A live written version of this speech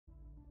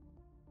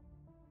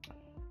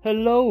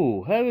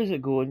Hello, how is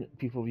it going,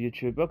 people of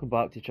YouTube? Welcome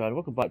back to the channel.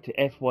 Welcome back to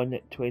F1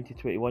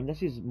 2021.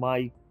 This is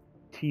my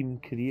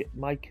team career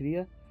mode.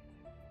 I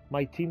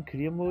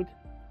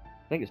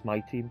think it's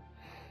my team.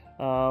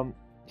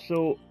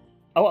 So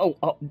a little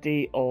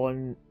update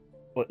on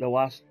what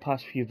the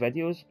past few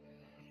videos.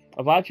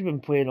 I've actually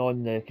been playing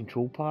on the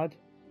control pad.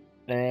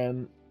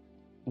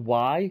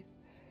 Why?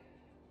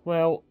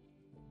 Well,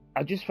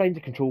 I just find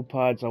the control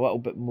pads a little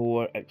bit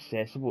more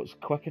accessible. It's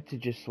quicker to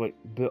just like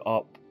boot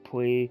up,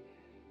 play,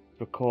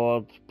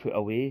 record, put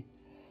away.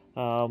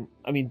 I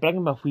mean,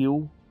 bringing my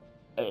wheel,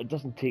 it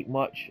doesn't take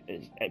much.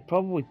 It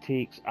probably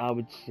takes, I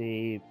would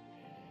say,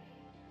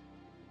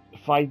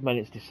 5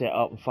 minutes to set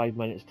up and 5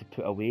 minutes to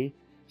put away.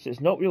 So it's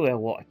not really a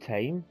lot of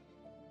time.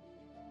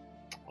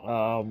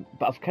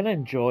 But I've kind of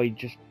enjoyed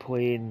just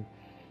playing,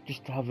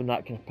 just having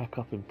that kind of pick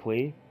up and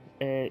play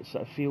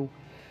sort of feel.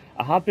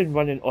 I have been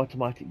running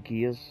automatic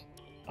gears,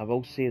 I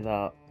will say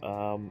that.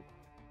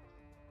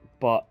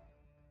 But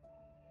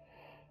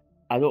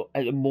I don't.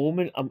 At the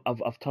moment,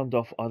 I've turned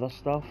off other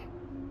stuff.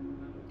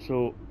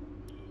 So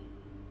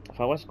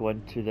let's go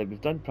into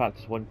we've done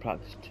practice 1,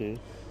 practice 2.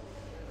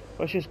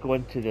 Let's just go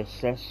into the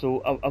assist.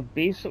 So I've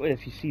basically,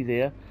 if you see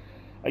there,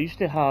 I used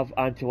to have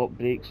anti-lock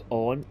brakes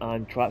on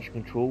and traction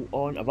control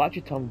on. I've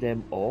actually turned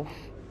them off.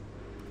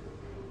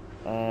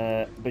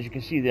 But you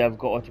can see there, I've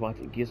got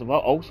automatic gears. I've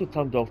also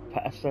turned off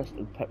pit assist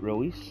and pit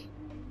release.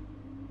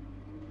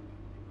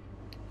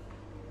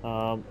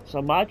 So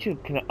I'm actually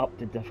kind of up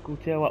the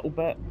difficulty a little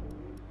bit,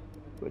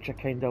 which I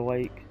kind of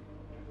like.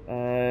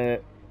 I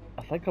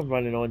think I'm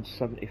running on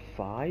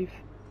 75.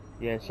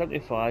 Yeah,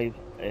 75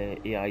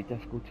 AI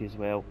difficulty as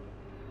well.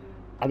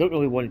 I don't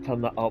really want to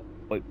turn that up,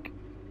 like,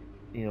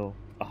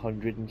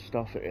 100 and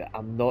stuff.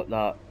 I'm not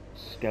that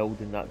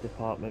skilled in that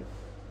department.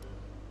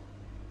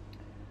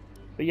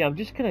 But yeah, I'm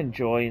just kind of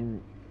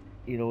enjoying,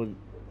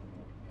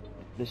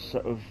 this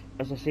sort of,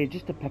 as I say,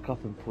 just to pick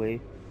up and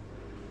play.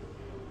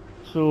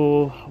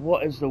 So,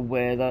 what is the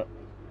weather?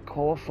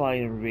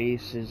 Qualifying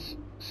race is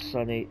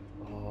sunny.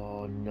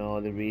 Oh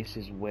no, the race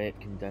is wet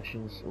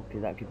conditions. Okay,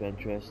 that could be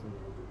interesting.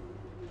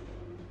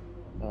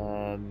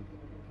 I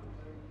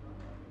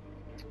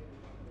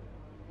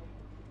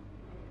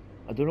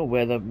don't know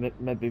whether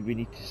maybe we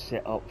need to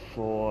set up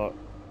for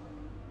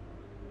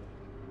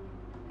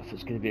if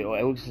it's going to be. Oh,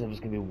 it looks as if it's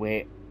going to be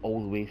wet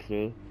all the way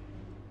through.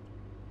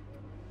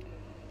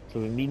 So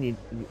we may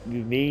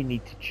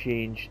need to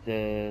change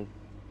the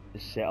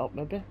setup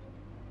maybe.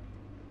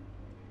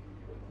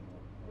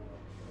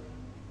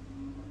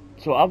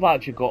 So I've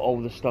actually got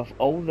all the stuff,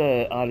 all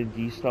the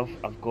R&D stuff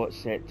I've got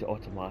set to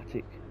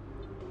automatic.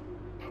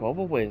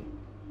 Probably.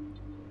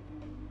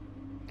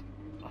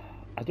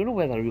 I don't know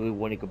whether I really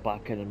want to go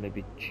back in and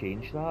maybe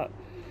change that.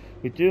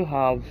 We do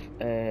have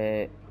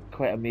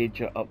quite a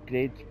major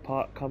upgrade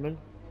part coming.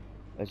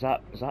 Is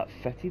that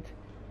fitted?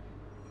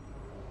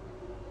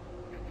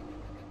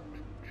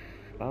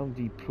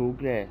 R&D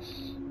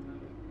progress.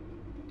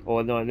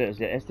 Oh no, there's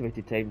the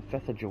estimated time,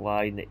 5th of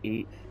July and the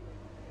 8th.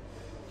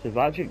 So we've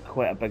actually got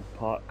quite a big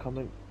part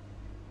coming.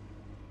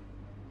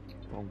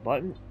 Wrong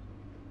button.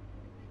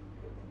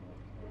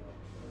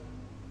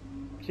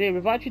 So yeah,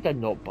 we've actually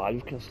done not bad.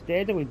 We've kind of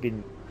steadily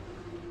been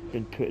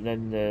putting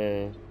in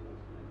the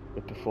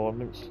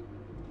performance.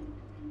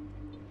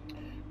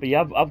 But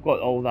yeah, I've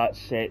got all that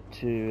set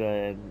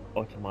to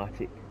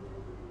automatic.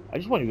 I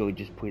just want to really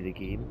just play the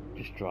game,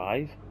 just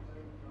drive.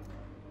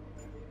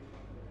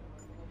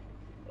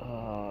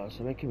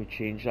 So when can we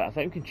change that? I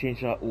think we can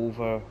change that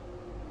over.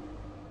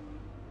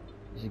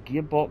 Is the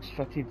gearbox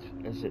fitted?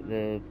 Is it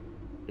the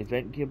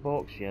event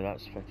gearbox? Yeah,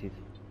 that's fitted.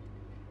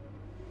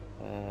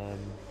 I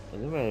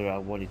don't know whether I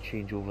want to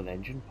change over the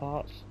engine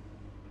parts.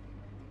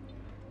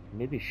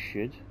 Maybe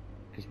should,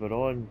 because we're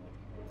on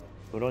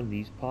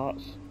these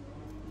parts.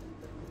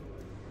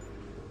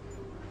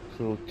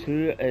 So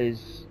 2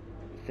 is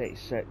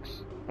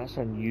 36. That's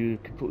a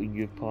completely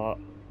new part.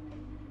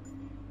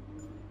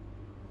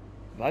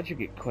 I've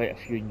actually got quite a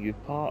few new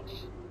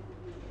parts.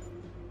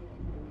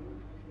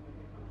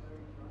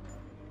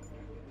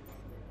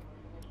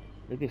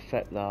 Maybe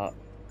fit that.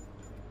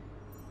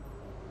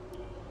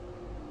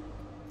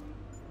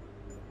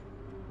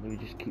 Maybe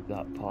just keep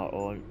that part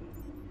on.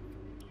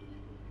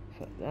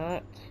 Fit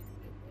that.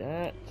 Fit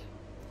that.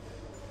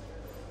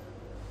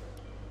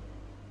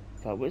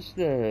 But what's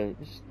the...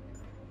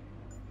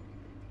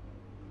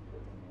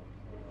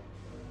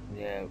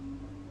 Yeah,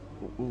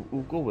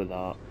 we'll go with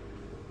that.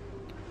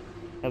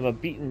 And we're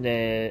beating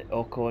the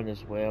Ocon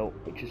as well,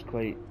 which is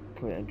quite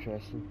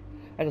interesting.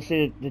 As I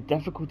say, the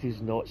difficulty is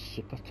not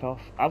super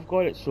tough. I've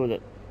got it so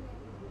that,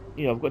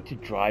 I've got to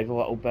drive a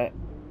little bit.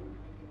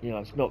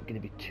 It's not going to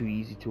be too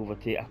easy to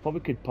overtake. I probably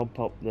could pump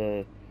up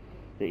the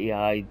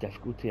AI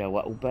difficulty a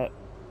little bit.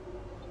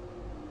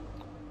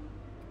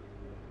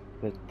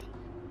 But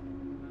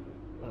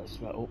that's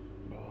that. Oh,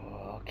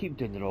 I keep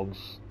doing the wrong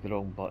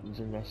buttons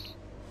in this.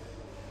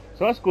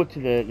 So let's go to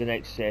the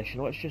next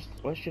session. Let's just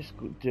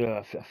do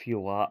a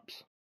few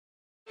laps.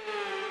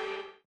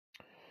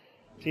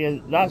 So yeah,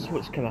 that's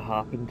what's kind of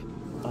happened.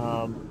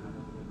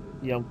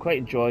 yeah, I'm quite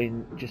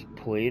enjoying just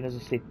playing, as I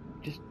say,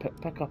 just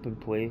pick up and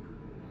play.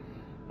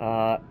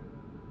 So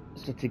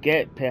to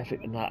get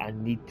perfect in that, I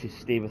need to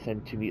stay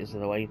within 2 meters of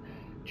the line. Do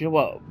you know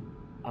what?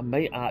 I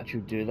might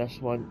actually do this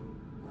one.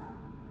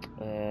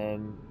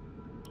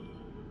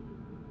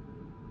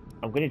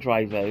 I'm going to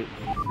drive out.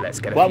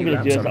 Let's get What a I'm few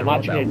going to do laps is I'm under our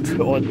actually going belt. to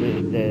put on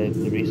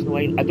the racing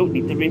line. I don't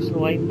need the racing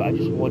line, but I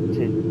just want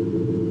to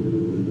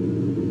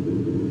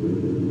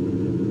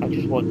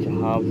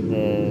have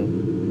to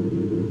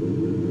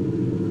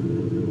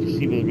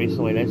see where the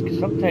racing line is, because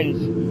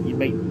sometimes you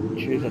might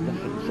choose a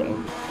different sort of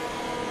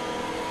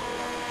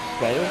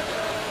style.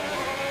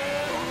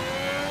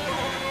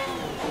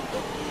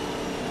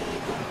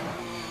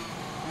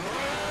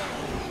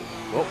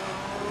 Oh,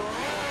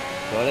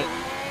 got it.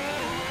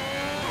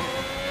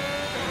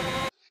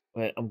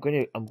 Right, I'm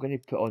gonna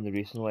put on the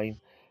racing line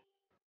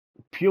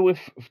purely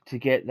to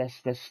get this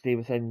stay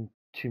within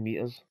 2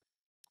 meters.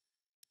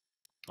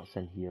 That's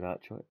in here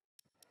actually.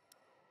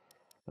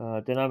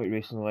 Dynamic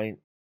racing line.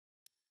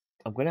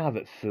 I'm gonna have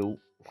it full.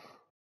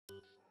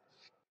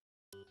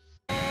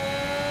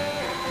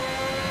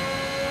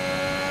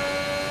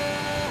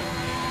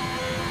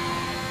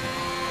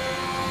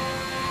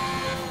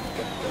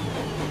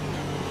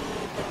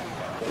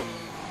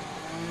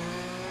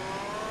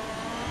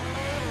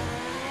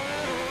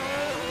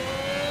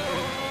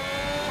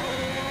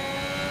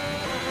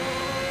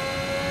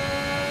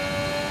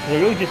 I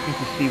really just need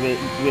to see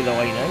where the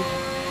line is.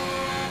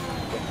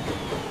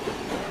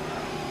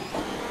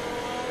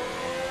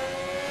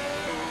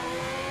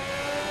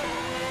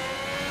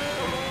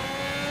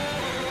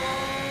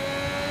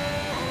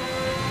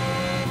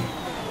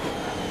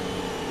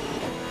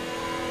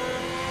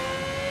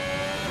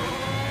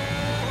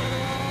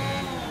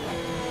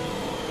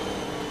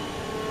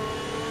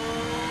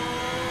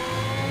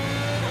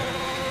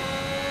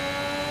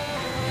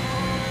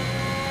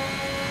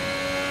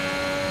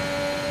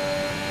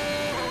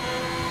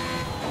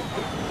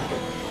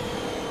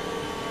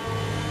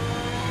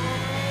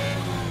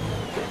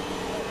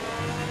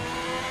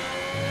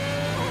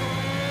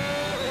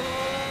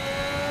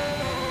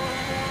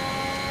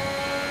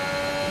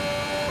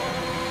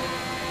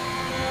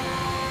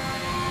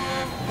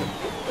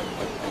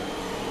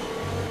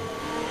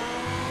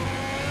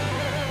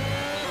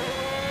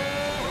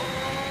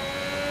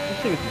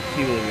 Just so we can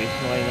see where the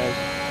racing line is.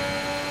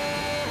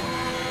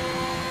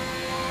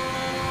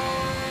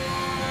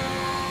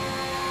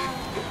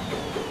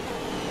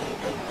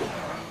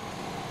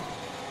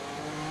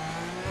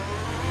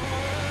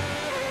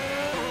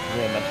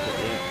 Yeah, I missed it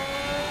there.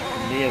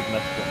 May have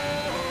missed it.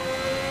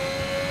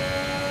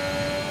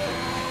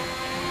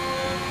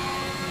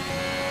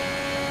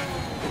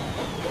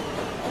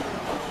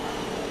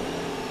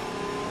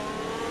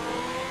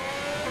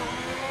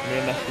 May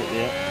have missed it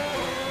there.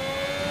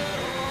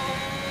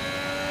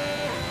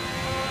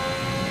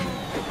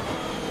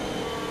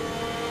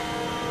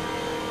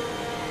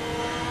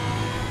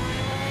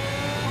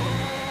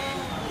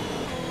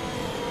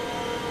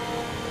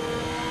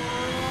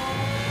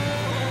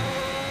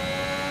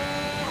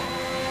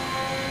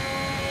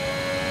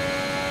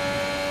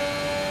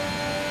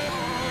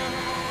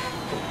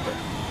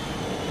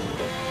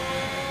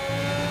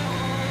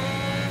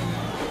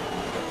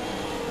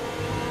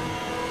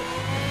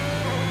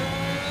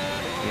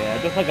 Yeah, I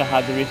don't think I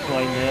had the racing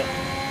line there.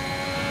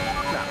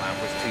 That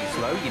lap was too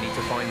slow. You need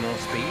to find more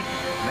speed.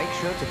 Make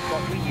sure to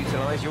properly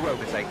utilise your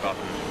overtake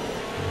button.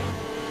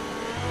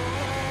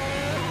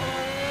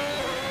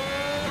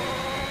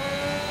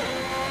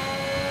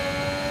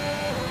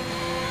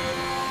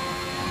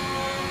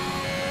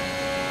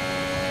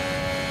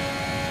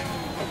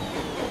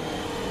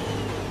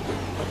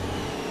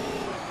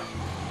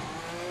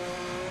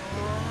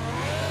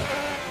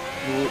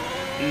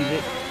 Easy.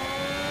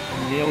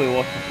 Nearly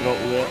lost the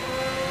throttle there.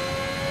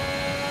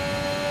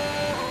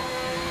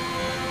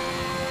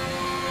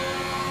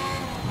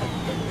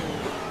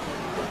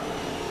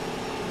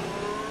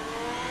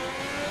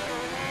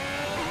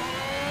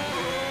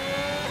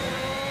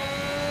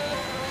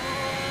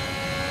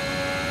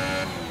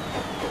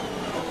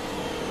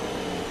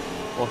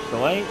 Lost the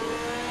line.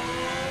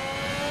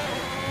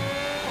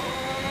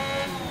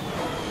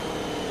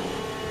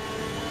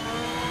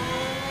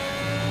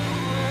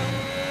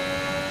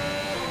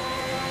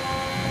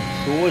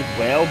 So as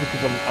well,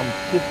 because I'm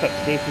too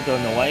fixated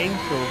on the line,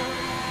 so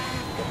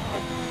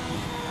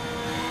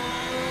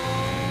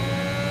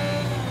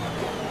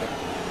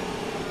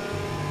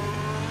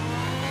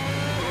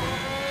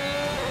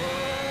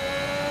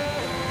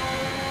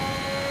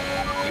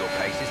Your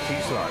pace is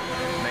too slow.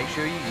 Make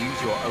sure you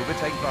use your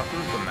overtake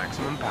button for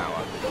maximum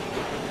power.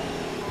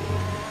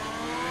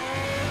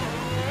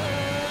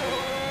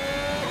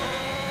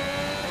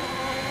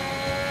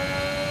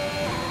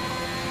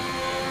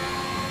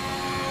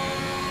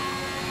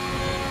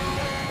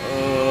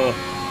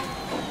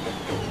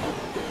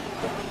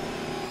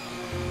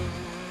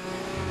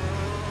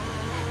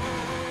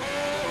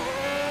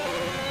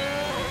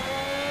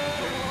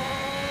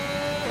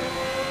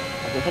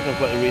 I don't think I've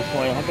got the race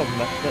line. I think I've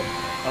missed it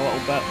a little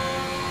bit.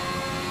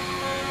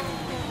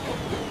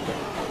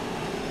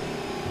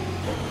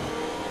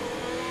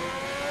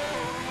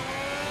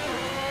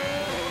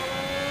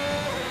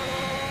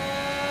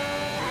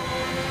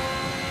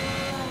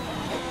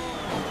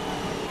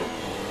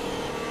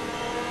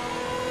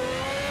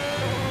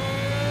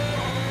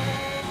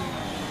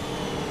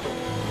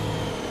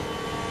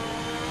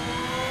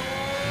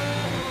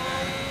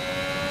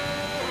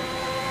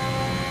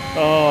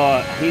 Oh,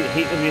 I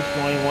hate the race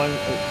line one.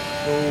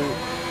 It's so.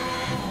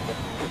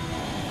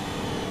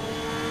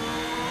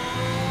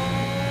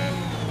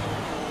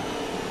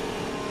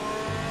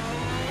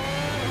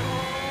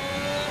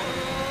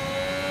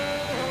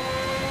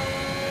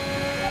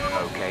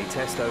 Okay,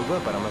 test over,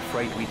 but I'm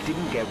afraid we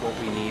didn't get what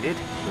we needed.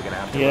 We're gonna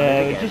have to run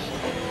Yeah, it again.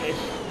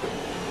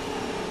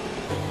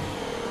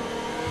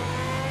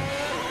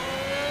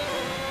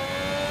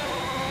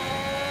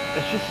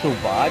 It's just so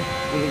bad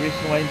with the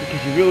racing line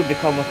because you really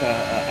become like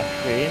a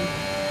train.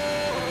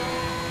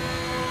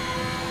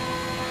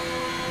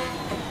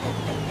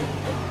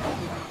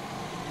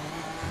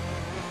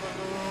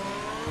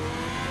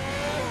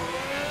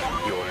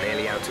 You're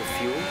nearly out of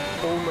fuel,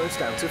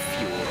 almost out of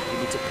fuel. You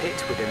need to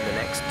pit within the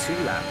next 2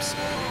 laps.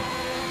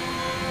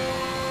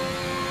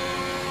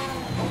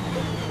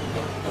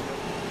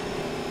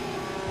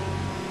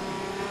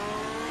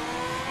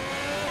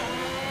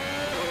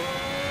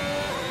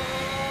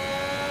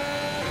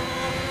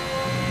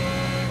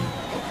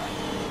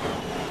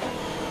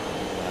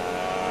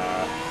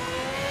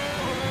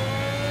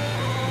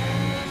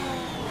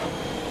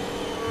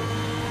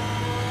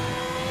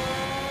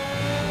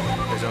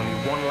 There's only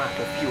 1 lap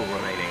of fuel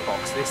remaining.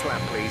 Box this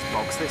lap, please.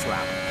 Box this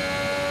lap.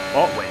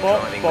 When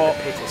driving with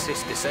the pit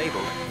assist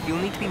disabled, you'll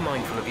need to be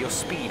mindful of your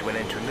speed when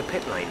entering the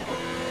pit lane.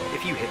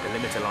 If you hit the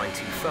limiter line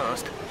too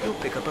fast, you'll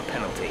pick up a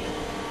penalty.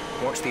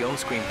 Watch the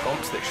on-screen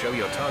prompts that show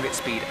your target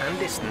speed and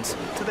distance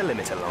to the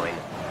limiter line.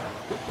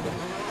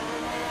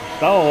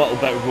 Still a little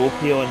bit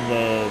ropey on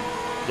the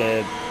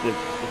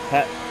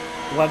pit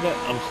limit.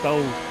 I'm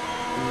still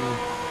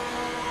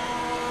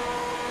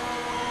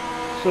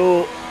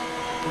so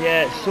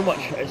yeah. It's so much.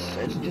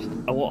 It's just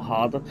a lot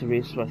harder to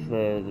race with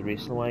the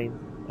racing line.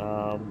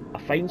 I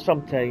find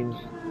sometimes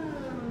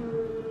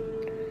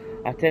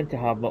I tend to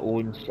have my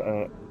own sort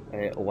of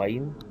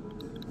line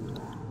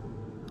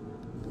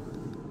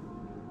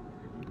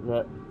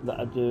that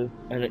I do,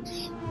 and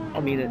it's. I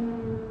mean,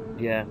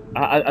 yeah.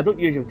 I don't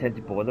usually tend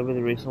to bother with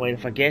the racing line.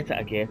 If I get it,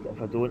 I get it.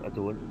 If I don't, I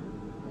don't.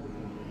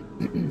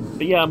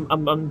 But yeah,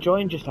 I'm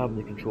enjoying just having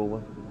the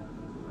controller.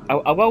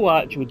 I will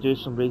actually do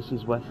some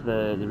races with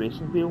the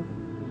racing wheel,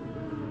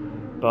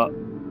 but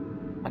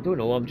I don't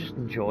know. I'm just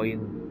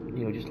enjoying.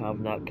 Just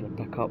having that kind of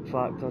pick-up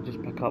factor,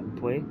 just pick up and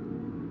play.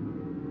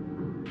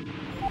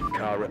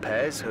 Car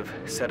repairs have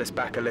set us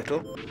back a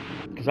little.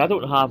 Because I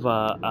don't have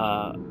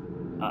a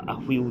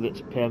wheel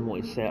that's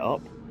permanently set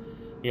up.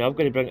 I've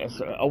got to bring it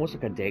almost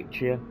like a deck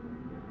chair.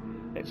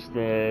 It's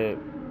the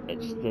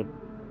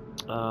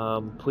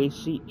play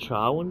seat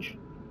challenge.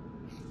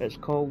 It's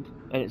called,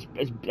 and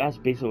that's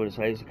basically what it's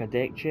like. It's like a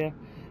deck chair,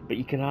 but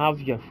you can have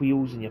your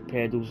wheels and your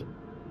pedals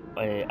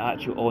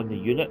actually on the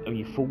unit, and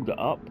you fold it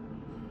up.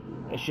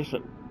 It's just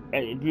it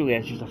really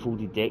is just a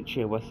folded deck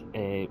chair with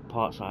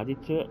parts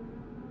added to it.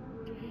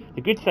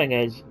 The good thing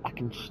is I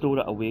can store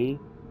it away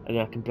and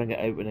then I can bring it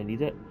out when I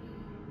need it.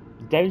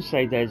 The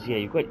downside is, yeah,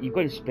 you've got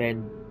to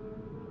spend,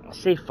 I'll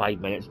say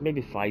 5 minutes,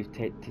 maybe 5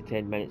 to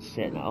 10 minutes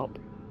setting it up.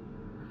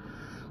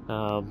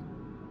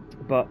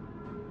 But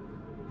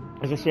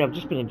as I say, I've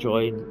just been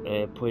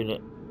enjoying playing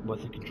it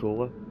with the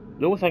controller.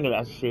 The only thing that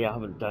I say I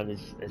haven't done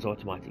is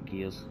automatic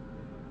gears.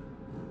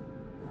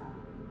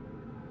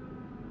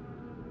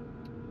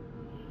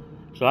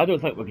 So I don't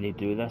think we're going to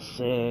do this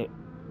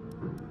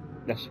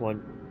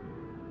one.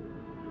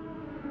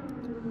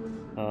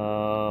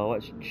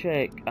 Let's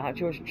check.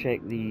 Actually, let's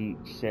check the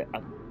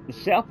setup. The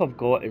setup I've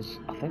got is,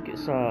 I think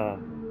this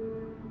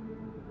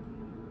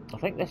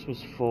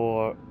was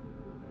for.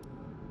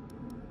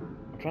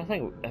 I'm trying to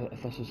think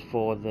if this is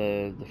for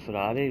the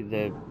Ferrari,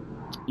 the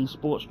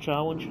esports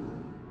challenge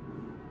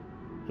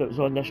that was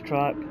on this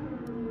track.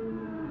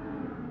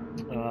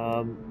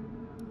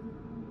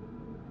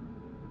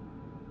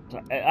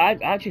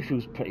 It actually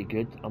feels pretty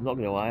good. I'm not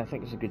going to lie. I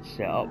think it's a good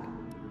setup,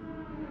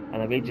 and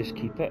I may just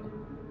keep it.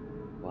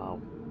 Wow.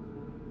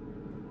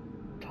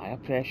 Tyre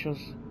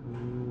pressures.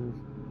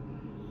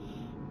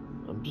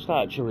 I'm just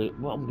actually.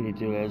 What I'm going to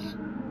do is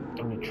I'm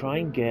going to try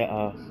and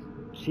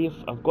see if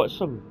I've got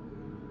some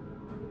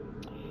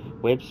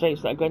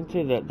websites that I go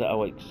into that are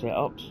like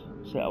setup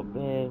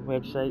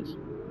websites.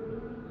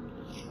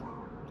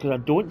 Because I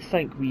don't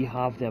think we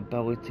have the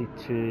ability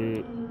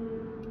to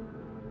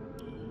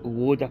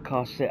load a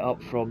car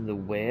setup from the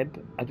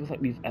web. I don't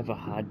think we've ever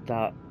had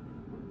that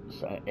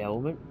sort of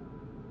element.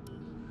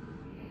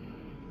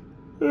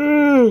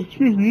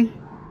 Excuse me.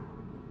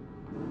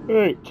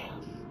 Right.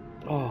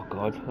 Oh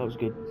god, that was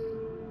good.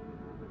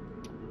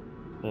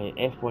 Right,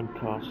 F1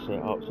 car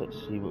setups, let's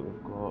see what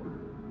we've got.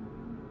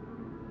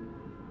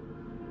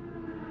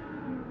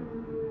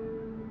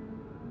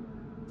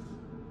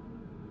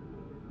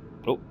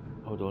 Oh,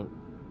 hold on.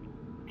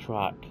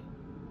 Track.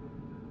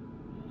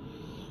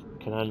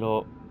 Can I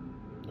not?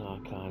 No, I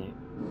can't.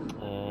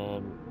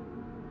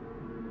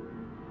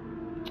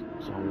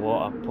 There's a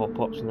lot of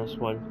pop-ups in this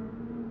one,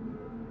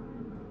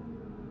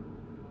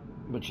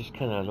 which is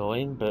kind of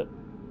annoying, but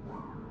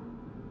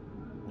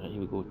right,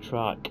 here we go.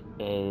 Track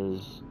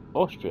is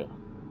Austria.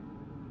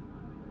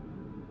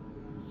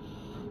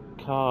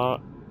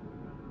 Car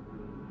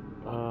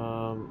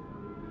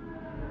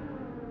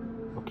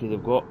Okay,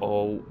 they've got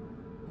all.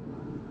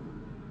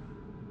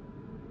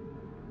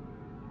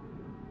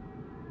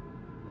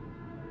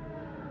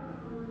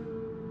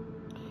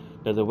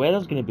 Now the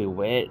weather's going to be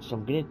wet, so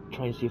I'm going to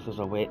try and see if there's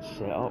a wet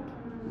setup.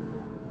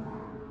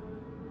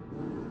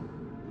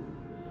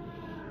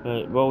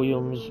 Right,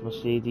 Williams,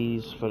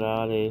 Mercedes,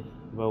 Ferrari,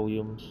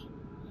 Williams.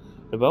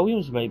 The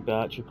Williams might be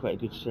actually quite a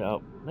good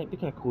setup. Might be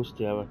kind of close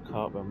to our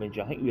car, but mind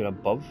you, I think we're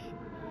above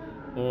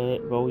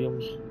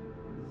Williams.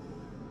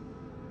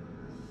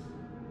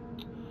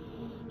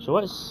 So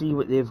let's see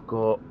what they've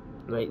got.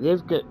 Right,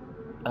 they've got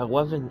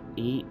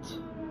 11.8.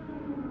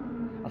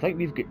 I think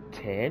we've got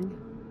 10.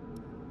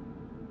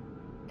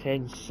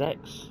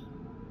 10.6.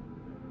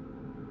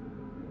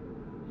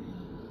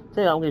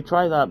 So yeah, I'm going to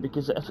try that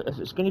because if it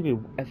is going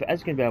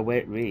to be a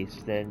wet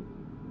race, then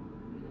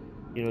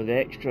you know the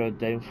extra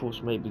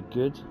downforce might be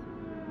good.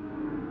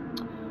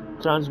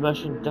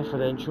 Transmission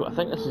differential. I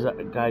think this is a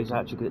guy's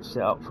actually got it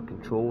set up for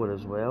controller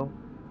as well.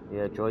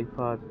 Yeah,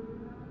 joypad,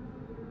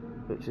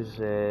 which is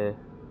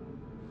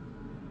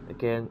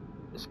again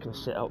it's kind of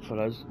set up for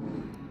us.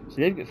 So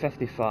they've got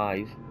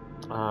 55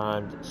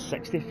 and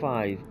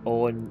 65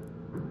 on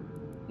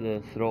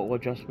the throttle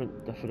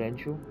adjustment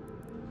differential.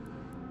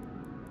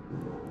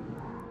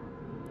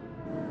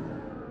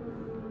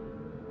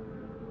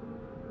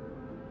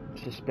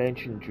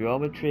 Suspension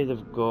geometry,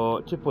 they've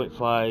got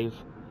 2.5,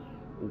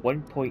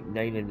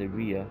 1.9 in the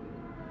rear,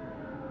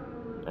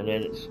 and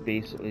then it's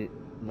basically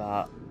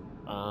that.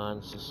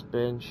 And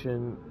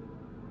suspension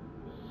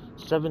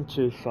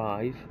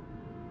 725.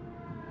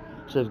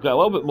 So they've got a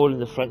little bit more in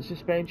the front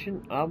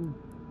suspension. I'm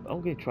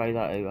going to try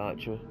that out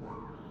actually.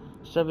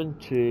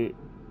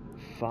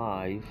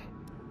 725,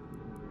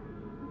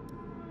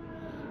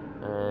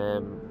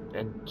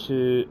 and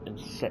 2 and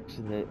 6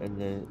 in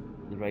the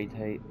ride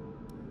height.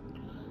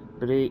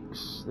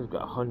 Brakes, they've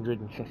got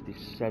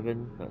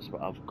 157. That's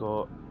what I've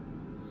got.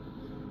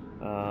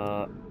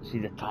 See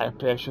the tyre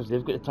pressures.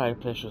 They've got the tyre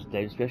pressures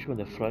down, especially on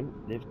the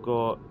front. They've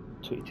got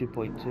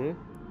 22.2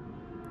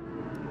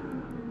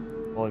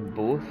 on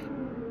both.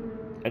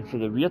 And for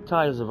the rear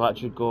tyres, I've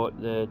actually got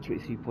the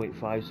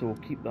 23.5, so we'll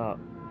keep that.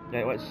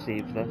 Right, let's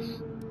save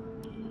this.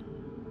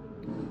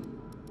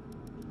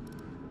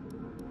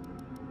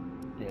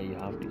 Yeah, you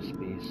have got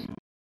space.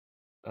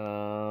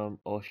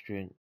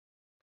 Austrian.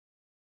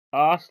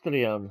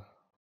 Austrian.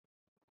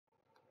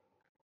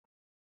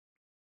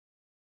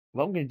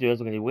 What I'm going to do is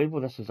I'm going to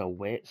label this as a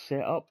wet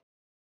setup,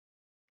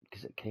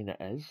 because it kind of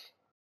is.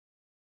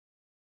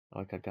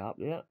 Like a gap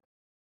there.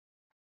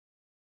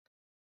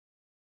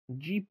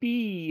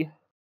 GP.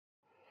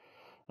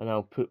 And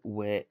I'll put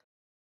wet,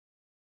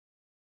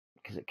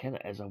 because it kind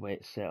of is a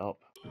wet setup.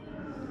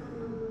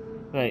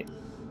 Right,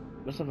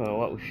 let's have a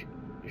little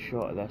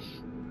shot of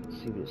this,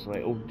 see what it's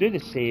like. We'll do the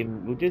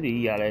same, we'll do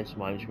the ERS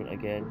management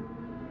again.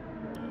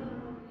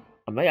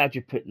 I might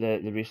actually put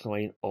the racing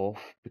line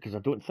off, because I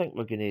don't think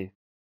we're going to...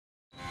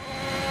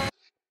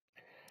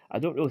 I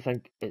don't really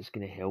think it's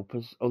going to help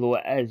us, although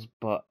it is,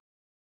 but...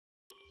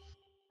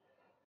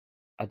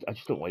 I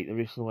just don't like the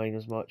racing line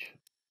as much.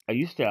 I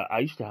used to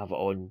have it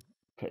on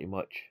pretty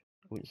much,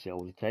 I wouldn't say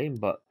all the time,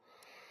 but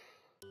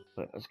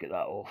let's get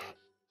that off.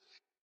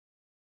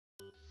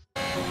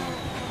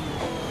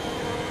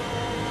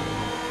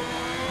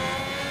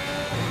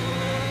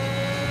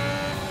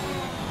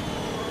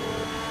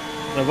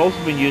 I've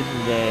also been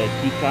using the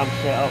T-cam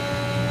setup.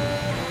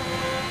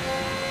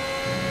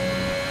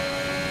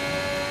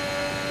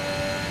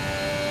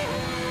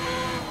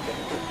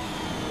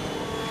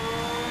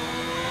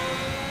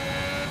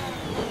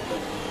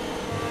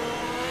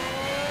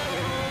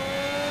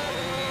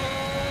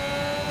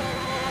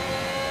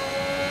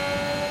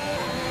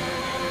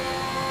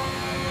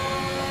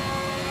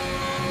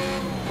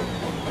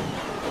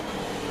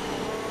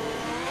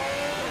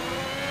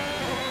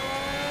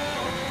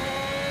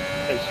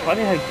 It's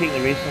funny how taking the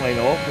racing line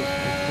off is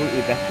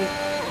completely different.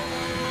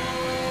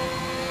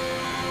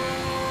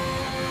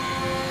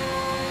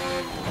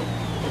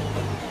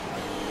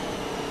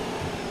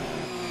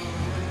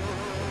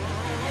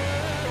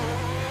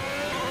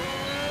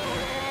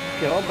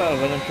 Okay, a little bit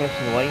of an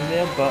interesting line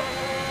there, but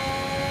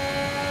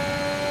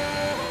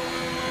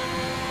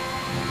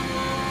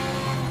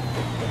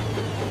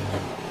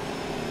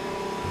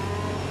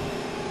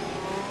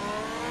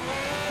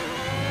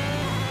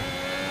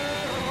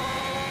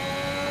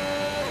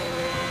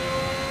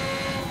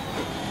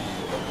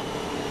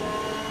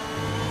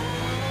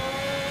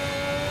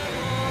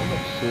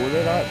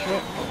there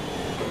actually.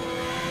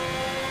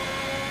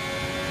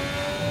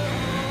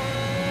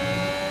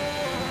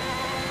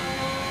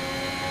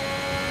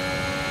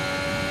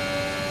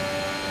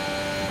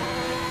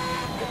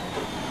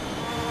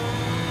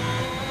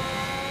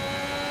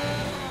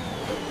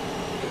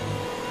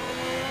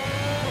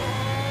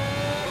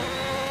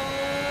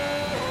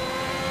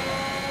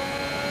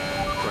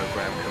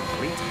 Program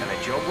complete and a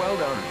job well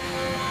done.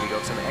 We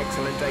got some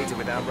excellent data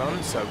with our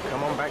run, so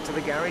come on back to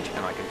the garage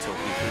and I can talk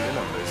you through the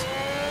numbers.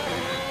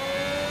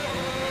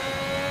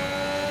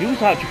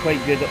 Feels actually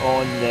quite good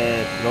on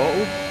the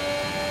throttle.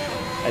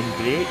 and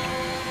brake.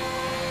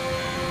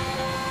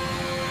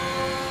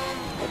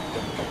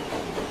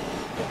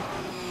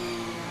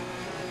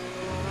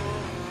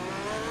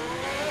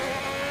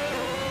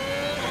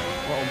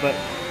 A little bit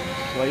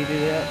slidey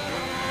there.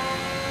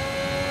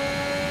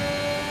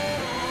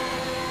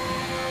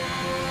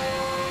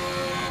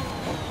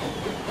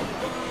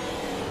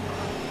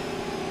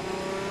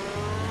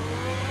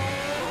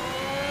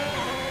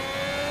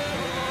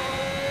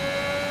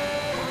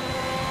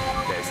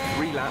 There's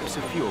 3 laps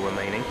of fuel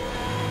remaining.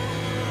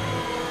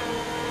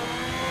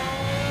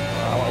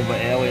 A little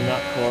bit early in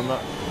that corner.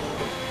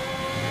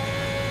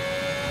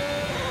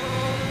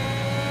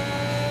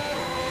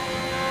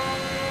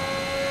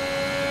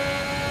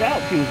 That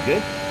feels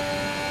good.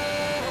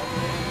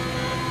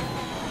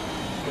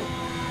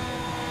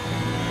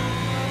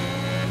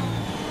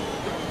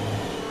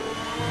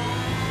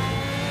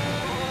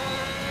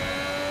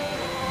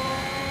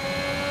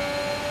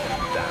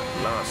 That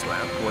last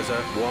lap was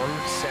a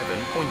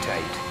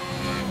 1:7.8.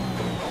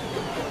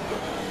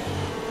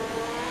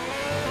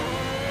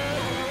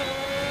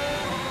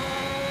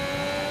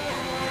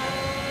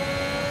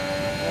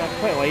 I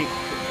quite like it.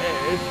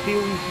 It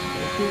feels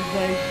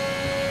nice.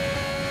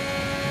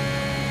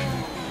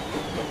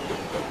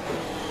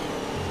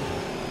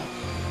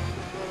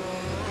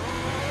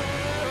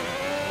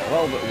 A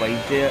little bit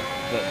wide there,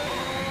 but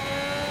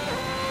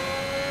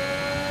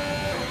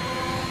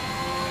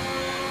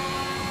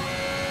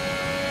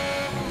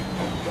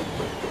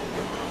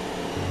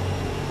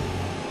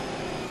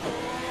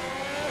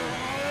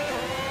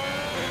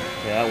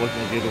yeah, that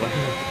wasn't a good one.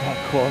 That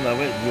corner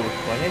went really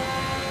funny.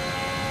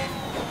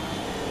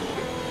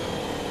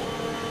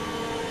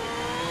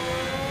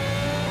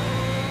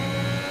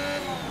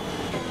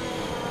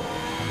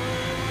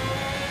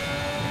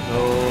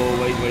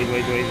 Oh, wait.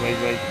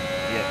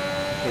 Yeah.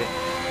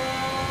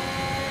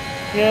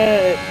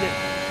 Yeah,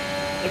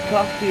 the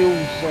car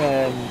feels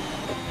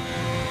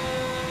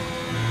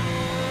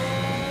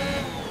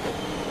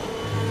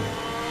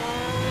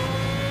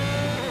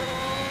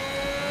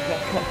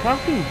the car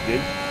feels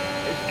good.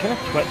 It's kind of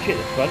twitchy at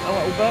the front a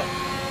little bit.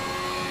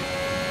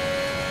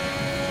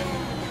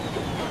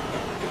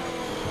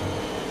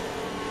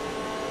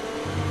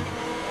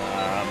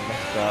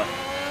 Missed that.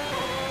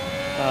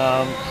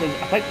 So I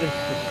think the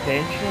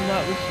suspension on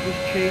that was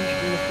changed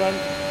from the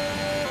front.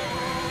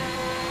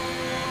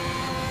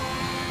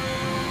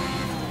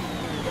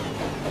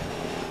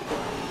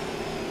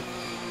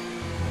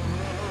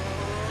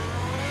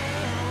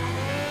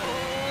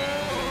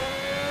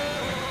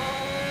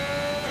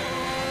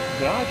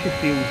 It actually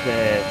feels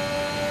good.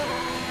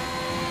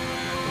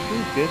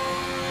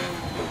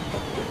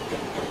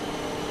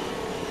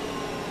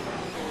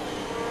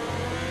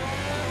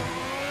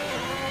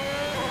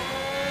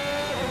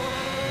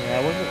 Yeah,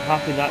 I wasn't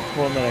happy in that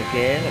corner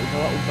again. It was a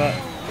little bit.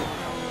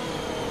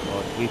 Oh,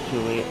 it's way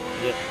too late.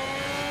 Yep.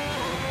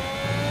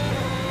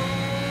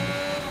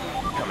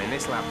 Come in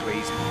this lap,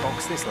 please. Box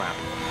this lap.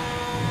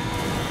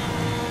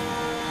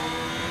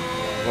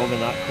 Yeah, wrong in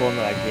that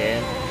corner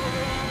again.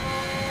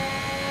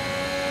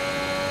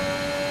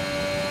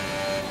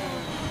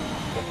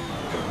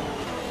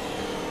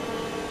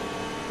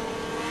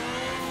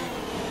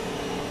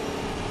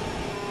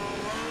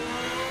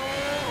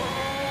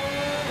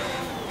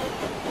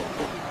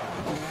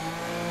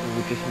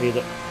 Just made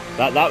it.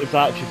 That was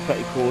actually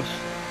pretty close.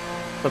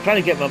 So I'm trying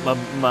to get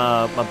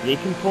my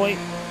braking point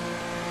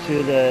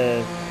to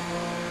the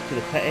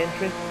pit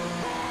entry.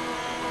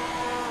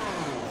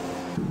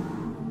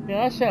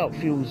 Yeah, that setup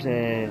feels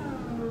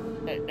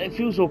it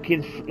feels okay.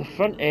 The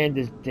front end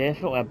is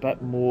definitely a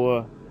bit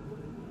more.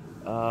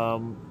 I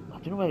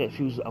don't know whether it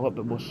feels a little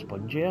bit more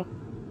spongier.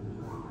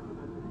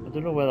 I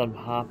don't know whether I'm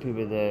happy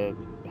with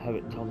how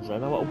it turns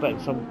in a little bit.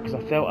 Because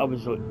I felt I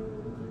was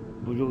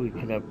really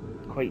kind of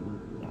quite.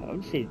 I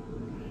wouldn't say.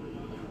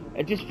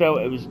 I just felt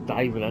it was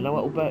diving in a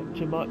little bit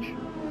too much.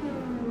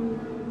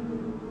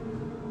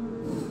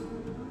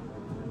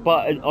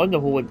 But on the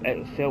whole,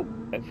 it felt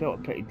a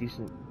pretty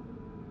decent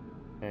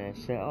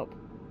setup.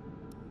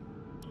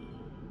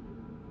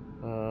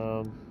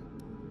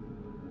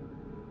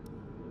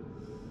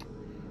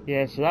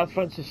 Yeah, so that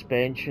front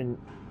suspension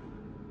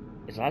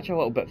is actually a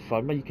little bit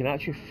firmer. You can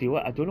actually feel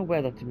it. I don't know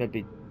whether to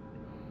maybe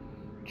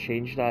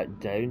change that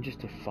down just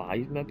to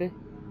 5, maybe.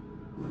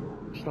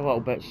 Just a little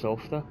bit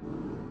softer.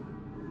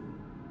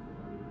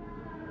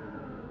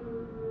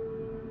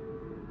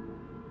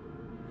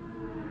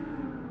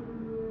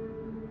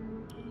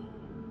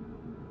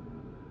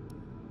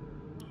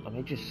 I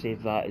might just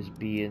save that as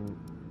being.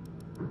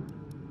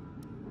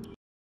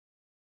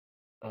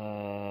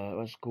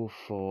 Let's go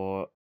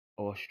for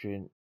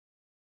Austrian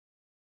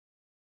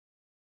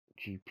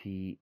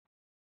GP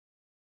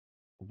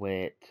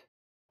wet.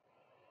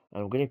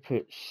 And I'm going to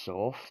put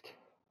soft.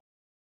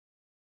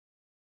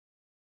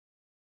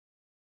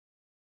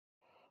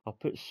 I'll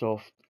put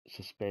soft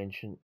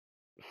suspension,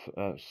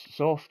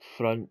 soft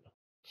front.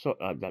 So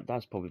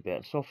that's probably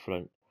better. Soft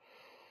front.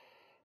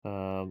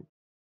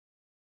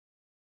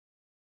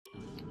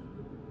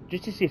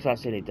 Just to see if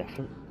that's any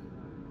different.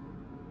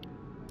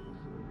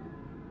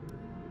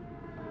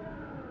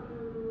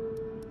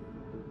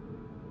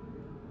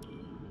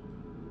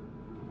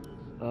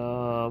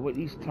 What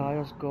these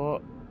tyres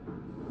got?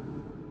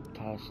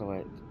 Tyre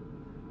select.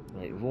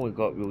 Right, we've only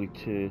got really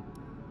two.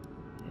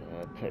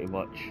 Pretty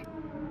much.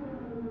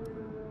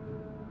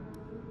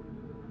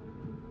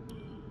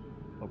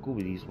 I'll go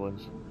with these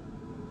ones.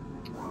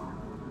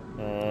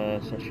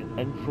 Session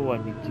info,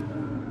 I need to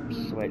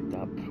select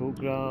that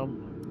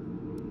program.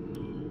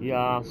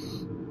 Yes.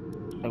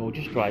 And we'll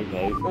just drive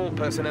out. All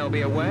personnel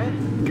be aware.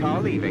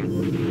 Car leaving.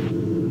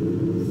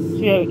 So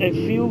yeah, it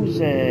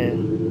feels,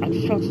 I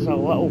just felt it's a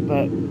little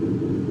bit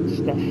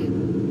stiff.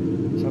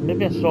 So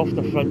maybe a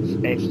softer front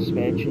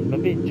suspension,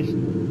 maybe just,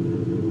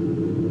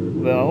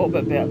 well, a little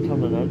bit better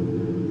turning in.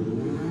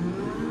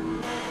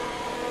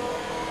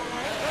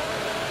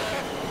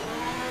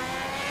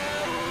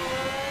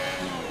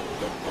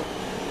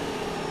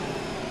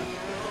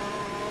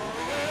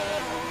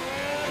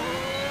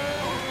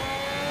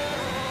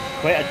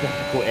 Quite a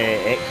difficult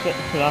exit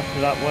after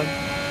that one.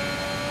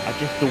 I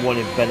just don't want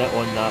to bin it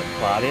on that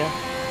barrier.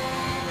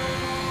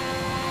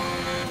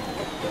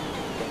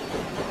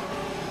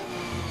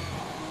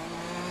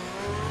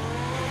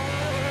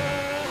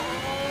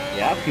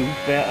 Yeah, that feels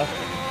better.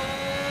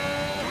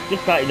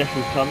 Just that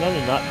initial turn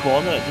in that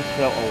corner, it just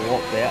felt a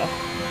lot better.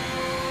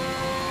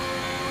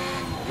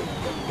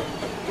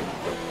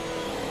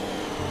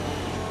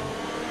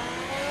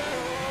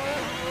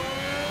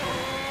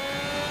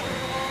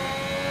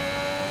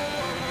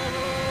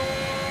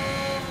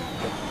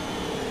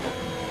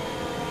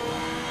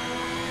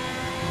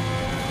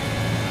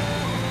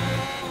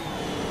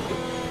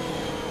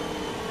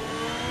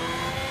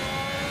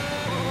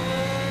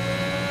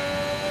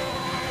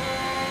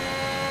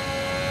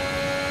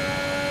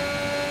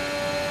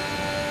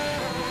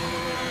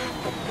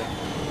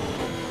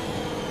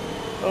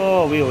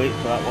 Oh, we'll wait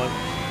for that one.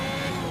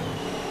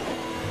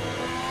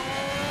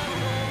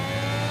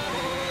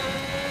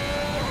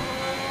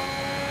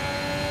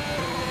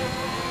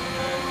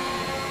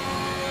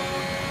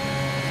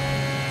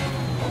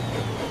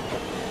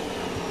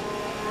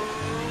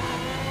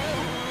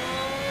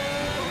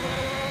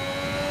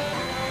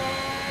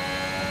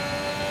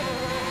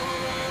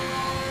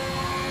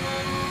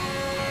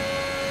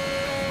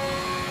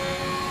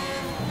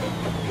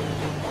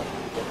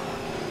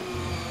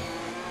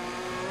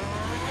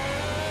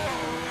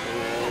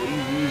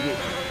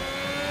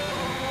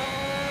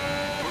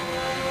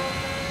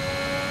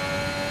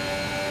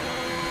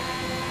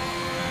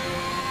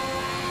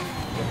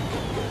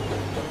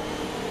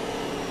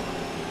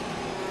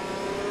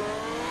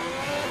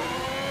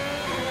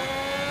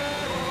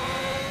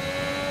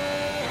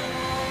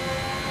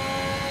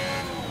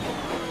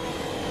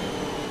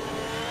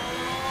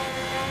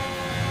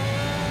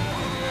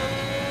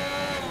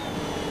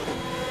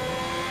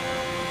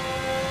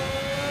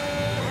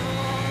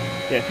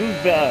 Yeah, it feels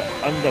better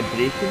under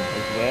braking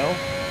as well.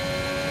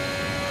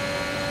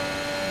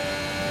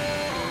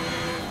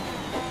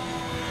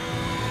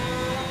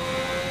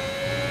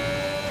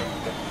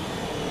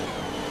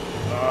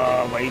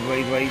 Oh,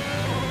 wide.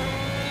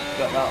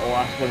 Got that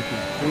last one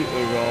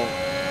completely wrong.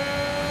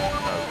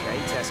 Okay,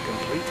 test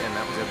complete, and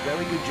that was a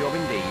very good job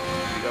indeed.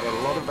 We got a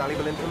lot of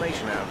valuable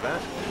information out of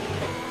that.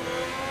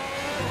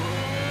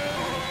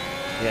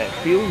 Yeah, it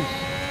feels...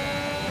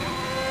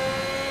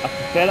 I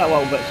prefer it a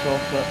little bit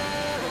softer.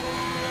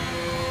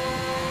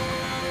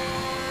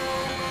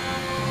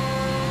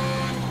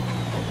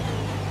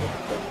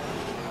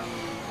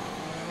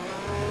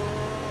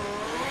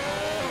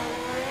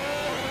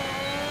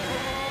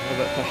 A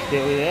bit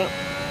fishtaily there.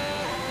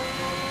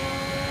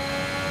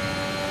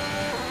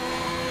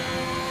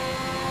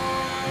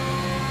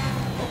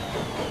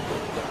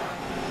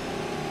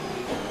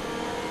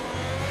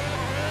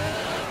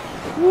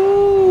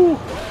 Woo!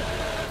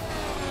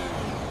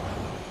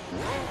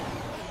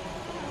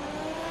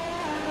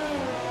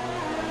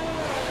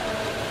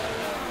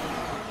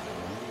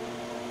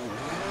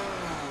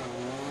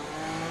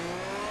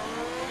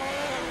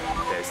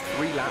 There's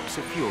 3 laps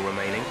of fuel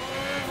remaining.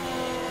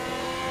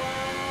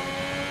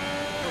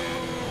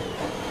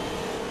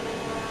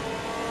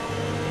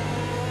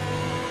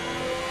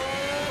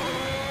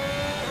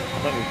 I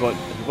think we've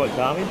got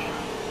damage.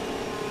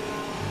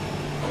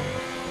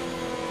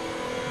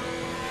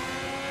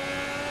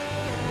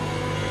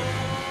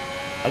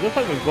 I don't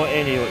think we've got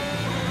any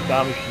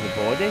damage to the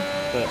body,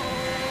 but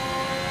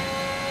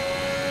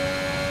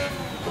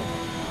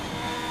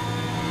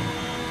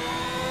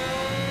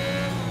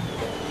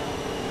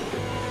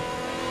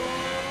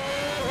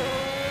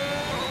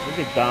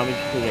maybe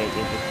damage to the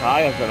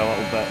tyres are a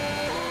little bit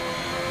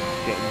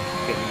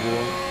getting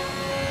worn.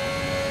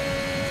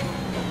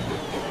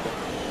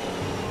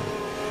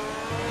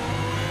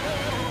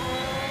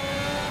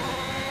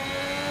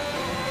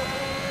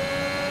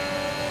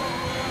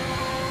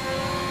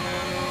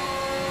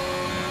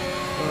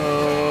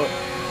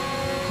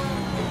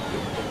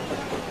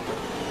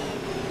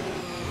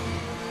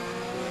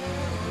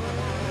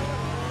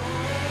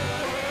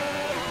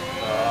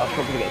 I'm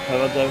probably going to get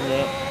power down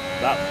there.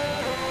 That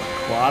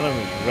McLaren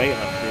was right in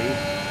our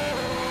face.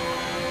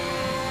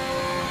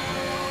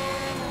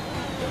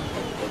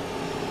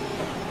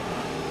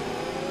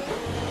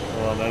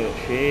 Oh, I'm out of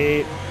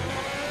shape.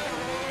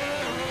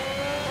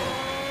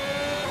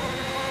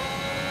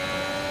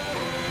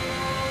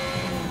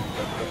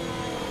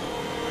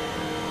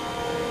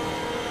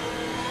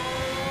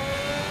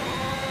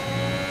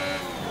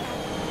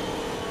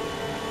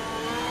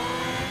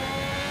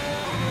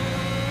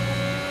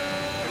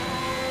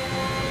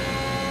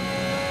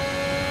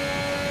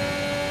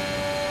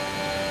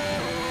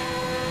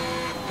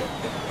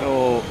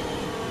 Oh,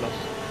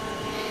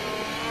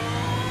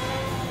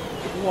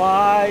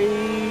 wide.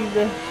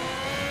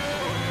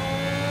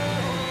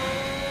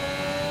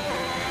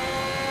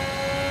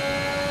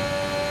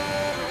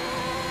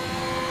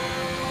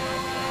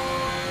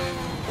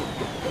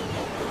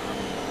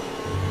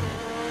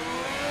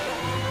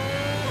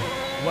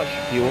 How much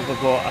fuel have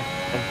I got? I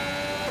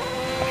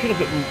should have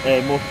put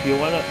more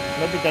fuel in it.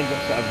 Maybe done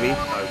just sort of race.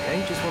 Okay,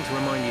 just want to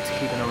remind you to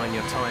keep an eye on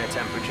your tyre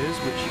temperatures,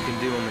 which you can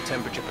do on the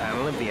temperature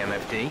panel of the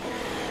MFD.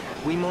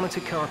 We monitor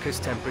carcass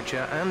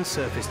temperature and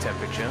surface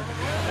temperature,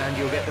 and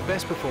you'll get the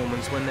best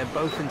performance when they're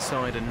both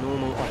inside a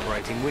normal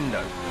operating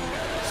window.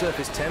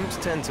 Surface temps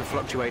tend to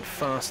fluctuate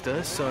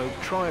faster, so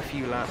try a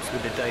few laps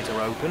with the data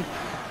open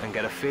and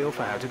get a feel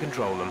for how to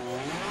control them.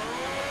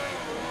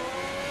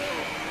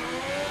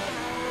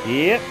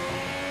 Yep.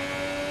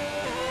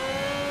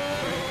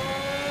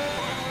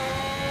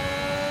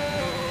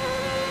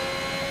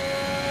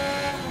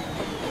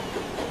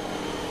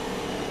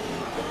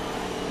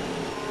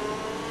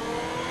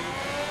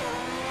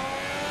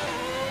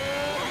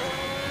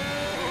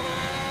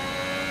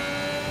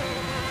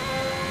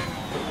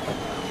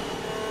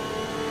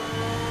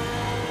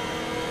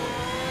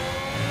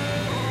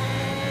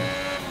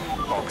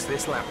 Box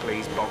this lap,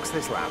 please. Box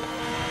this lap.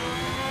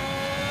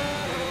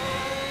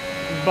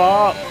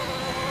 Box.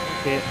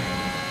 Okay.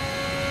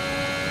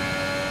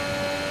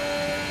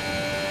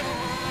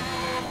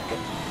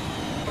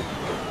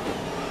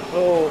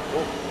 Oh,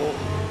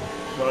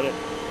 sorry.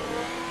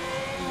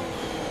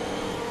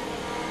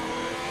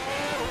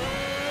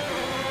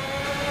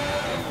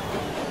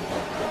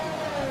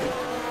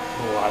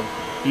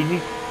 Oh, you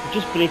need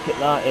just brake at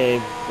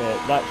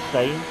that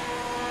sign.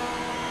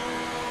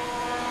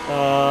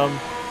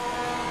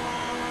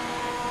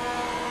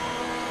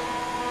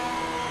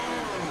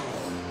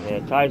 Yeah,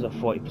 tyres are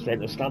 40%.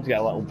 They're starting to get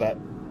a little bit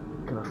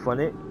kind of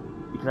funny.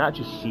 You can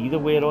actually see the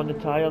wear on the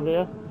tyre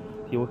there.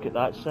 If you look at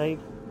that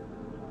side,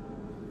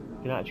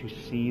 you can actually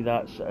see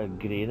that sort of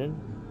graining.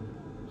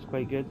 It's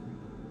quite good.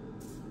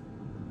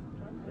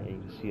 Yeah, you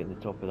can see it on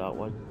the top of that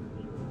one.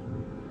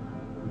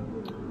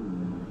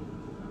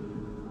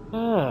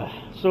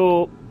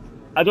 So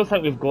I don't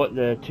think we've got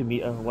the 2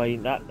 metre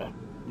line.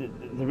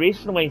 The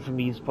racing line for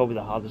me is probably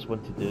the hardest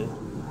one to do.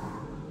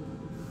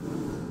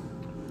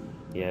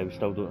 Yeah, we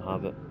still don't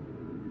have it.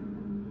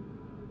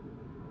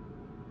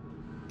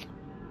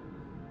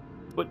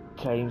 What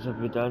times have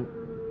we done?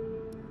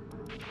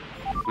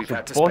 We've So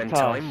had to spend Bottas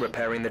time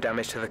repairing the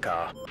damage to the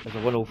car. is a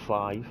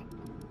 105.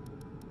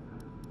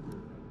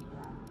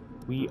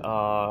 We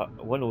are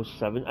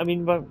 107. I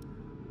mean, we're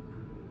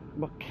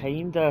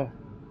kinda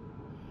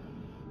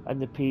in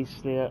the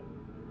pace there.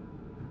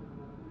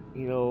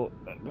 You know,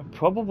 we're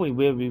probably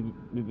where we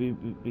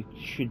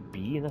should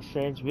be in a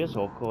sense. Where's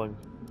Ocon?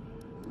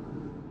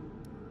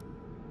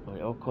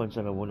 Right, Ocon's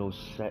in a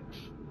 106.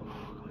 Oh,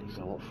 he's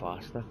a lot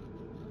faster.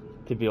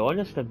 To be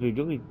honest, have we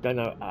really done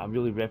a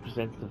really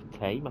representative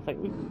time? I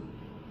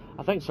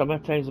think some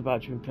of the times have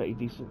actually been pretty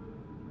decent.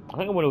 I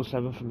think a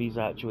 107 for me is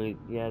actually,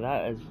 yeah,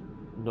 that is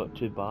not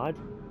too bad.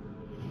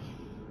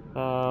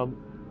 I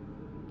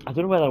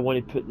don't know whether I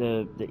want to put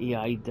the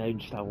AI down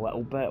just a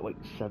little bit, like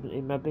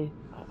 70 maybe.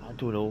 I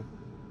don't know.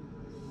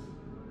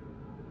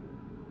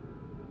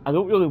 I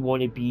don't really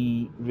want to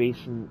be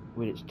racing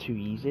where it's too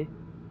easy,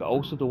 but I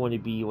also don't want to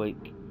be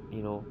like,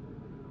 you know.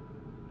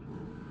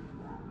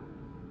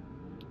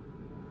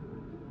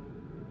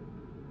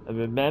 And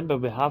remember,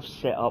 we have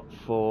set up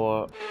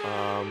for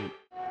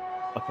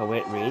like a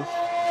wet race.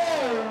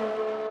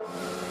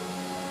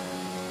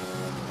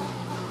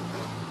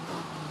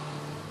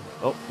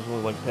 Oh, there's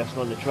only one person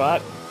on the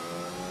track.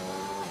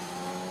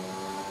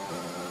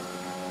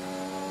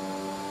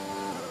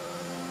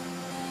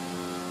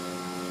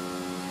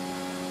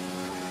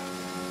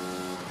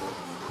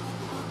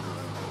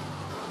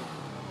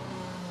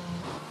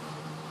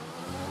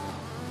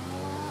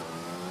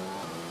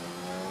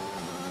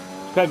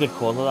 Quite a good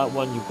corner, that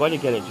one. You've got to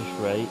get it just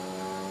right.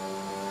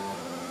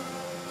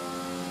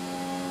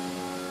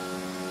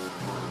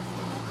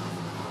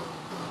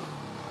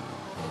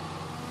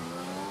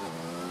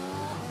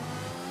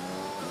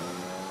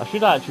 I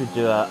should actually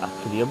do a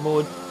career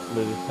mode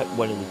where we pick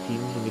one of the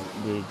teams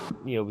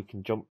and we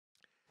can jump.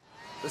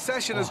 The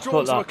session has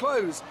drawn to a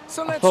close,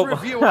 so let's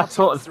review I our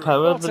thought top the three.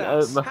 power went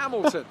out Bottas, my...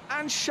 Hamilton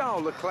and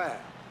Charles Leclerc.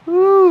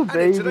 Woo, and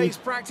baby. if today's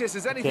practice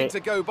is anything to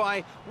go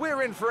by,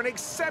 we're in for an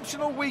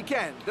exceptional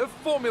weekend of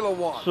Formula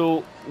One.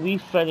 So we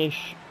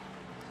finish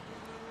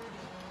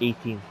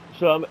 18th.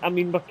 So I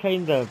mean, we're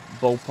kind of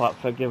ballpark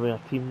figure with our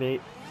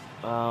teammate,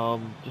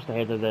 just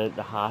ahead of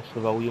the Haas, the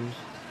Williams.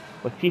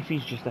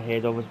 Latifi's just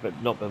ahead of us,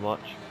 but not by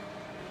much.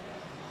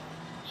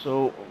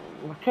 So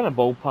we're kind of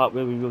ballpark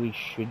where we really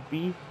should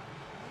be.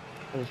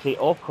 As I say,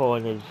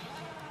 Ocon is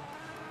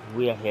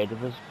way ahead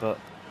of us, but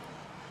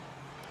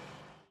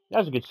that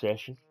was a good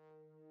session.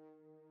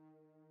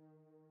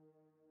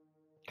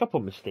 Couple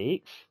of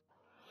mistakes.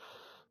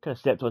 Kind of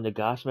stepped on the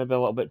gas maybe a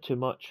little bit too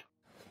much.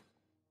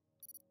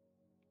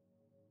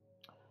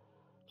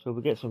 So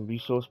we get some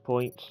resource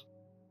points.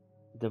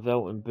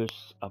 Development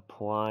boosts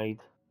applied.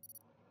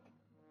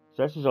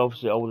 So this is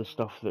obviously all the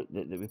stuff that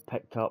we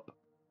picked up.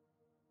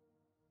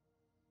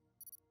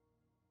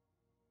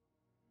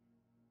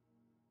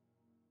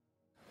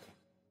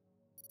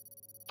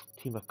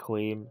 Team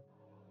acclaim.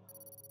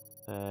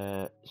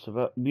 So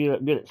we're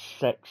at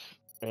 6.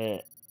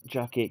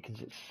 Jack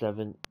Aitken's at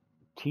 7.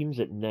 Team's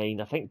at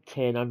 9. I think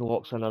 10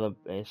 unlocks another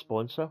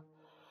sponsor,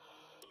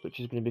 which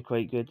is going to be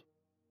quite good.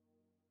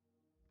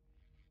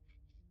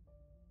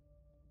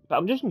 But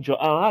I'm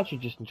actually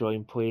just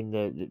enjoying playing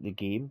the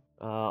game.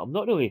 I'm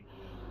not really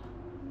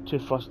too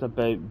fussed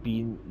about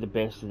being the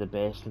best of the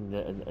best in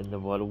the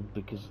world,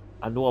 because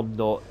I know I'm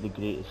not the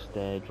greatest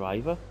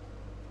driver.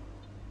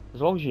 As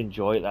long as you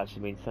enjoy it, that's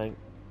the main thing.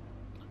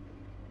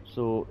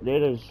 So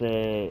there's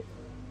the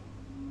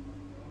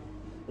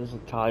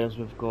tyres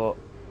we've got.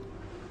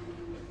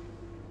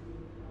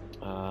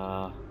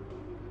 So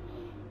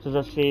as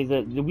I say,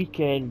 the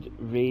weekend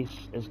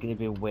race is going to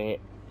be wet,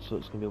 so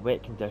it's going to be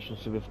wet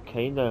conditions. So we've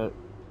kind of,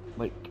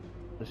 like,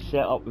 the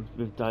setup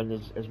we've done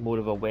is more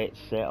of a wet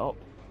setup.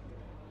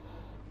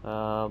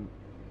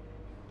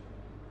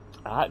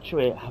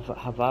 Actually,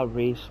 have I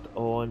raced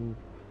on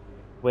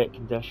wet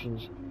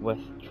conditions with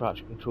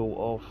traction control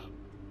off?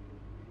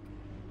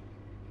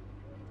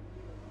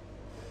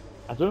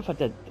 I don't know if I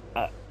did.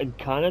 In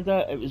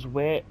Canada it was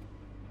wet,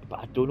 but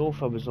I don't know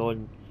if I was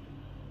on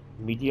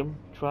medium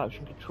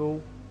traction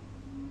control.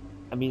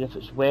 I mean, if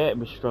it's wet and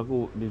we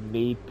struggle, we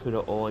may put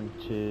it on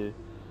to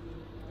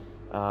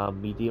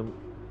medium,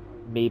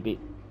 maybe,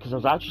 because I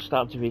was actually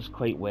starting to race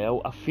quite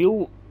well. I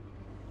feel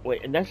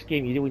like in this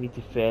game you really need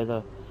to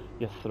feather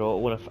your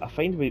throttle, and I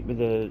find with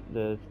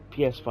the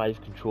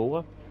PS5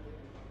 controller,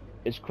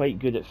 it's quite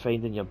good at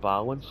finding your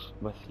balance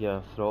with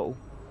your throttle.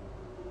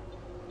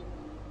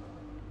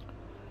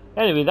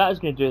 Anyway, that is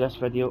going to do this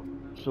video.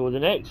 So the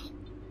next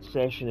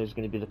session is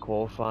going to be the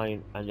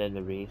qualifying and then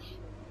the race.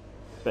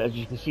 But as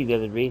you can see there,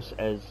 the race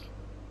is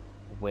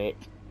wet.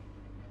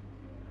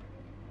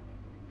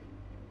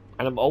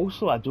 And I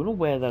don't know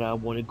whether I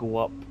want to go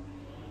up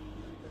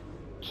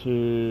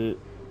to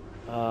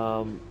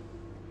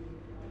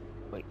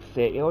like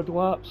 30 odd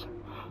laps.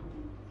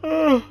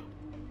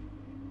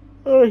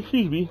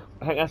 Excuse me.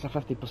 I think that's a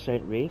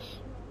 50% race.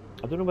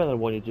 I don't know whether I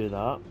want to do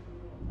that.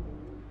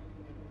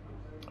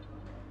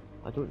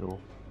 I don't know.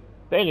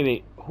 But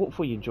anyway,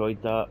 hopefully you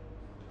enjoyed that.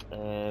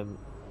 I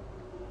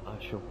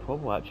shall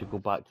probably actually go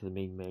back to the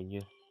main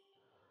menu.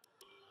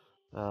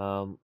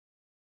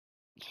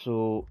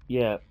 So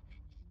yeah,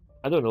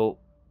 I don't know.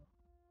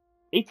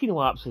 18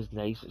 laps is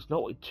nice. It's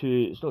not like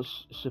it's not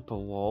super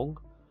long,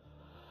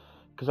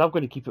 because I've got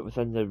to keep it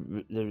within the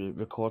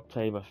record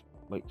time of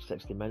like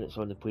 60 minutes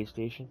on the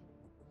PlayStation.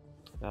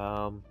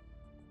 I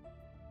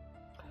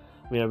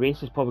mean, a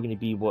race is probably going to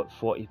be what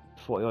 40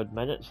 odd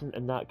minutes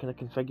in that kind of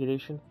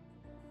configuration.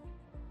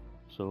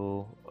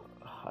 So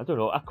I don't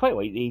know. I quite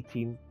like the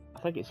 18. I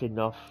think it's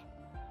enough.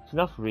 It's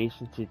enough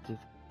racing to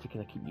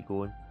kind of keep you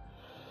going.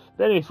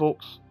 But anyway,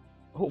 folks,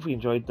 hopefully you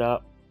enjoyed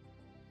that.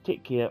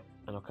 Take care,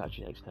 and I'll catch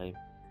you next time.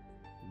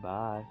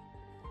 Bye.